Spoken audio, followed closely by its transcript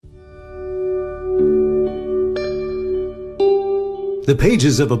The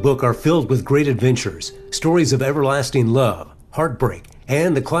pages of a book are filled with great adventures, stories of everlasting love, heartbreak,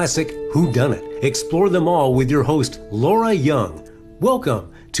 and the classic whodunit. Explore them all with your host, Laura Young.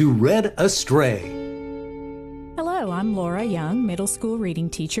 Welcome to Read Astray. Hello, I'm Laura Young, middle school reading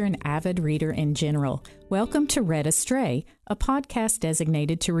teacher and avid reader in general. Welcome to Read Astray, a podcast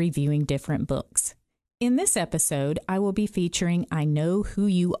designated to reviewing different books. In this episode, I will be featuring I Know Who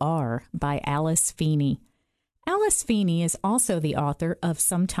You Are by Alice Feeney. Alice Feeney is also the author of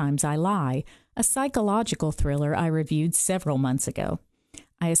Sometimes I Lie, a psychological thriller I reviewed several months ago.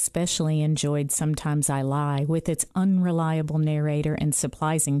 I especially enjoyed Sometimes I Lie with its unreliable narrator and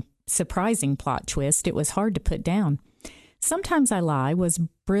surprising plot twist it was hard to put down. Sometimes I Lie was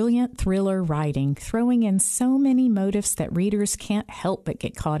brilliant thriller writing, throwing in so many motifs that readers can't help but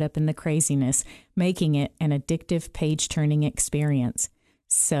get caught up in the craziness, making it an addictive page-turning experience.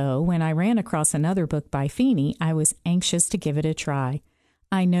 So, when I ran across another book by Feeney, I was anxious to give it a try.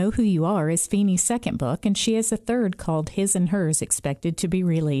 I Know Who You Are is Feeney's second book, and she has a third called His and Hers expected to be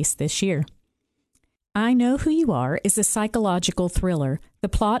released this year. I Know Who You Are is a psychological thriller. The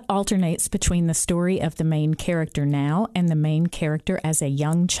plot alternates between the story of the main character now and the main character as a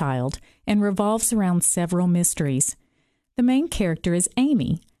young child, and revolves around several mysteries. The main character is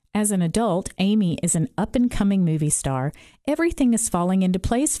Amy. As an adult, Amy is an up-and-coming movie star. Everything is falling into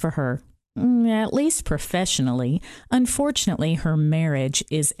place for her, at least professionally. Unfortunately, her marriage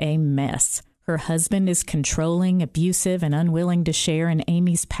is a mess. Her husband is controlling, abusive, and unwilling to share in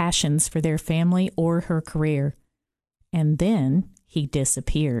Amy's passions for their family or her career. And then he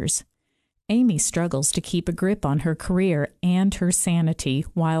disappears. Amy struggles to keep a grip on her career and her sanity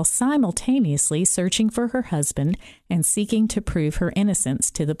while simultaneously searching for her husband and seeking to prove her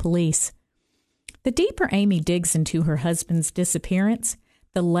innocence to the police. The deeper Amy digs into her husband's disappearance,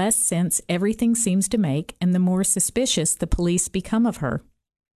 the less sense everything seems to make and the more suspicious the police become of her.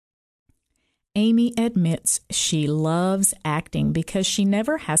 Amy admits she loves acting because she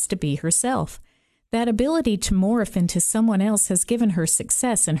never has to be herself. That ability to morph into someone else has given her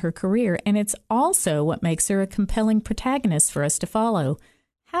success in her career, and it's also what makes her a compelling protagonist for us to follow.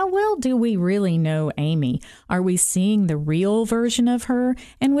 How well do we really know Amy? Are we seeing the real version of her,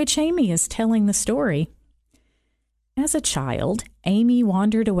 in which Amy is telling the story? As a child, Amy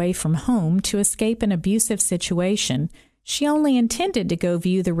wandered away from home to escape an abusive situation. She only intended to go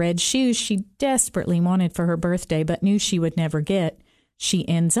view the red shoes she desperately wanted for her birthday, but knew she would never get. She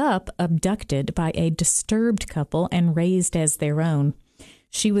ends up abducted by a disturbed couple and raised as their own.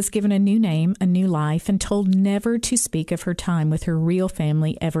 She was given a new name, a new life, and told never to speak of her time with her real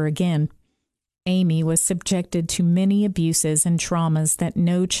family ever again. Amy was subjected to many abuses and traumas that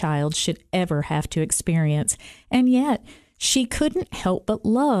no child should ever have to experience, and yet she couldn't help but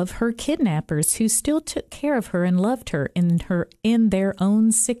love her kidnappers who still took care of her and loved her in their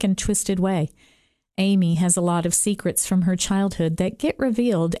own sick and twisted way. Amy has a lot of secrets from her childhood that get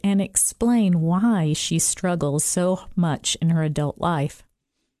revealed and explain why she struggles so much in her adult life.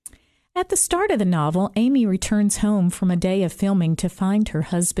 At the start of the novel, Amy returns home from a day of filming to find her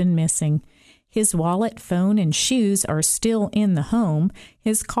husband missing. His wallet, phone, and shoes are still in the home.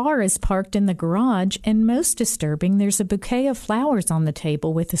 His car is parked in the garage, and most disturbing, there's a bouquet of flowers on the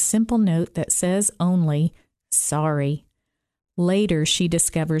table with a simple note that says only, "Sorry." Later, she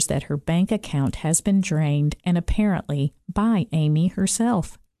discovers that her bank account has been drained, and apparently by Amy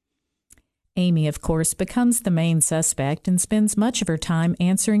herself. Amy, of course, becomes the main suspect and spends much of her time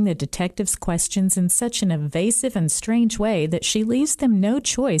answering the detective's questions in such an evasive and strange way that she leaves them no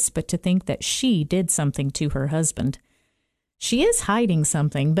choice but to think that she did something to her husband. She is hiding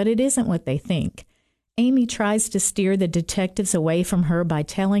something, but it isn't what they think. Amy tries to steer the detectives away from her by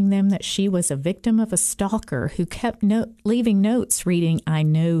telling them that she was a victim of a stalker who kept leaving notes reading, "I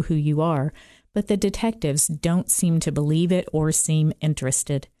know who you are," but the detectives don't seem to believe it or seem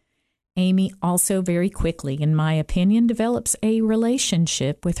interested. Amy also very quickly, in my opinion, develops a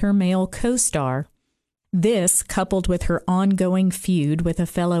relationship with her male co-star. This, coupled with her ongoing feud with a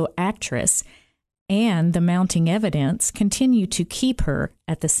fellow actress and the mounting evidence, continue to keep her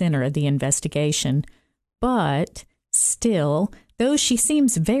at the center of the investigation. But still, though she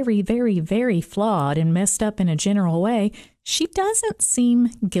seems very, very, very flawed and messed up in a general way, she doesn't seem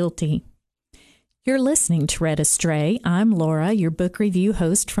guilty. You're listening to Read Astray. I'm Laura, your book review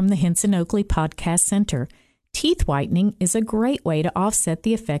host from the Henson Oakley Podcast Center. Teeth whitening is a great way to offset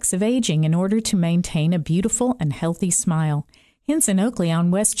the effects of aging in order to maintain a beautiful and healthy smile. Henson Oakley on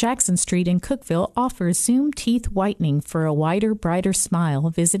West Jackson Street in Cookeville offers Zoom teeth whitening for a whiter, brighter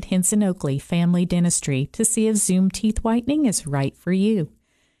smile. Visit Henson Oakley Family Dentistry to see if Zoom teeth whitening is right for you.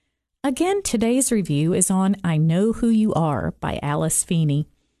 Again, today's review is on I Know Who You Are by Alice Feeney.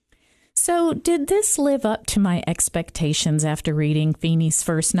 So, did this live up to my expectations after reading Feeney's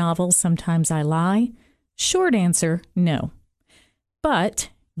first novel, Sometimes I Lie? Short answer, no. But,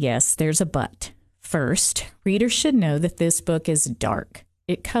 yes, there's a but. First, readers should know that this book is dark.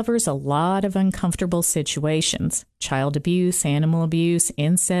 It covers a lot of uncomfortable situations: child abuse, animal abuse,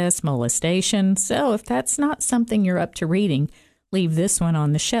 incest, molestation. So if that's not something you're up to reading, leave this one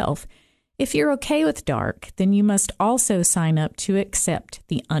on the shelf. If you're okay with dark, then you must also sign up to accept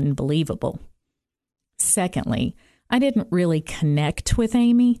the unbelievable. Secondly, I didn't really connect with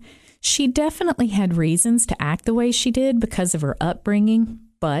Amy. She definitely had reasons to act the way she did because of her upbringing,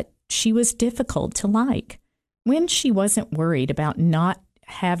 but she was difficult to like. When she wasn't worried about not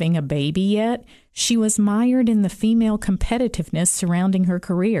having a baby yet, she was mired in the female competitiveness surrounding her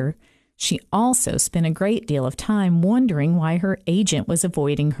career. She also spent a great deal of time wondering why her agent was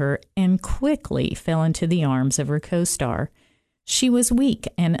avoiding her and quickly fell into the arms of her co-star. She was weak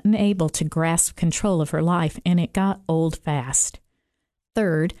and unable to grasp control of her life, and it got old fast.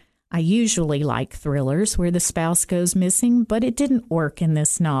 Third, I usually like thrillers where the spouse goes missing, but it didn't work in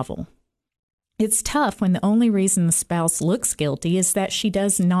this novel. It's tough when the only reason the spouse looks guilty is that she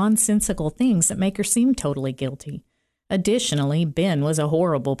does nonsensical things that make her seem totally guilty. Additionally, Ben was a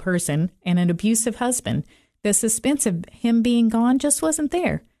horrible person and an abusive husband. The suspense of him being gone just wasn't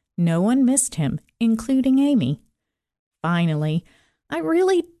there. No one missed him, including Amy. Finally, I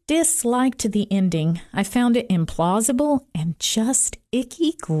really disliked the ending. I found it implausible and just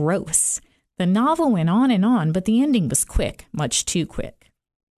icky gross. The novel went on, but the ending was quick, much too quick.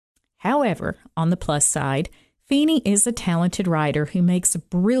 However, on the plus side, Feeney is a talented writer who makes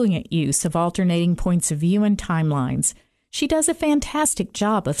brilliant use of alternating points of view and timelines. She does a fantastic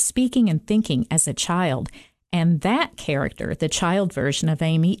job of speaking and thinking as a child, and that character, the child version of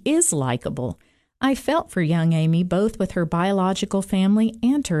Amy, is likable. I felt for young Amy both with her biological family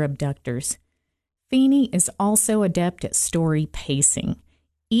and her abductors. Feeney is also adept at story pacing.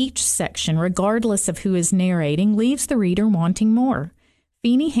 Each section, regardless of who is narrating, leaves the reader wanting more.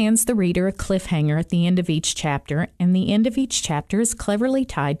 Feeney hands the reader a cliffhanger at the end of each chapter, and the end of each chapter is cleverly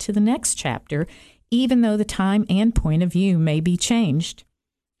tied to the next chapter, even though the time and point of view may be changed.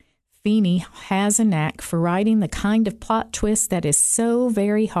 Feeney has a knack for writing the kind of plot twist that is so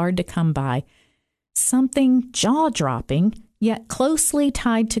very hard to come by. Something jaw-dropping, yet closely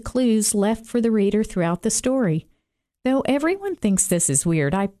tied to clues left for the reader throughout the story. Though everyone thinks this is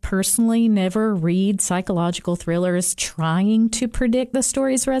weird, I personally never read psychological thrillers trying to predict the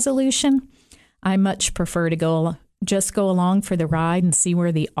story's resolution. I much prefer to just go along for the ride and see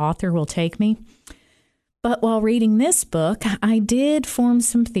where the author will take me. But while reading this book, I did form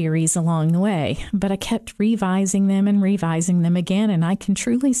some theories along the way, but I kept revising them again, and I can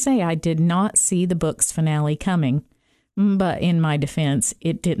truly say I did not see the book's finale coming. But in my defense,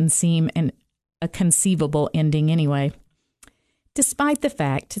 it didn't seem a conceivable ending anyway. Despite the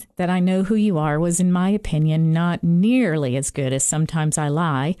fact that I Know Who You Are was, in my opinion, not nearly as good as Sometimes I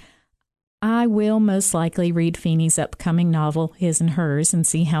Lie, I will most likely read Feeney's upcoming novel, His and Hers, and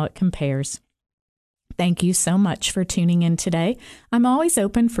see how it compares. Thank you so much for tuning in today. I'm always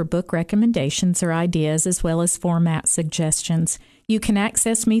open for book recommendations or ideas, as well as format suggestions. You can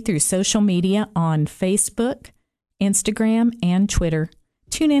access me through social media on Facebook, Instagram, and Twitter.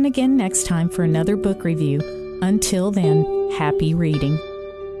 Tune in again next time for another book review. Until then, happy reading.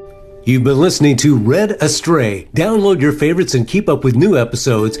 You've been listening to Read Astray. Download your favorites and keep up with new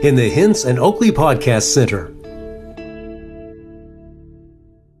episodes in the Hints and Oakley Podcast Center.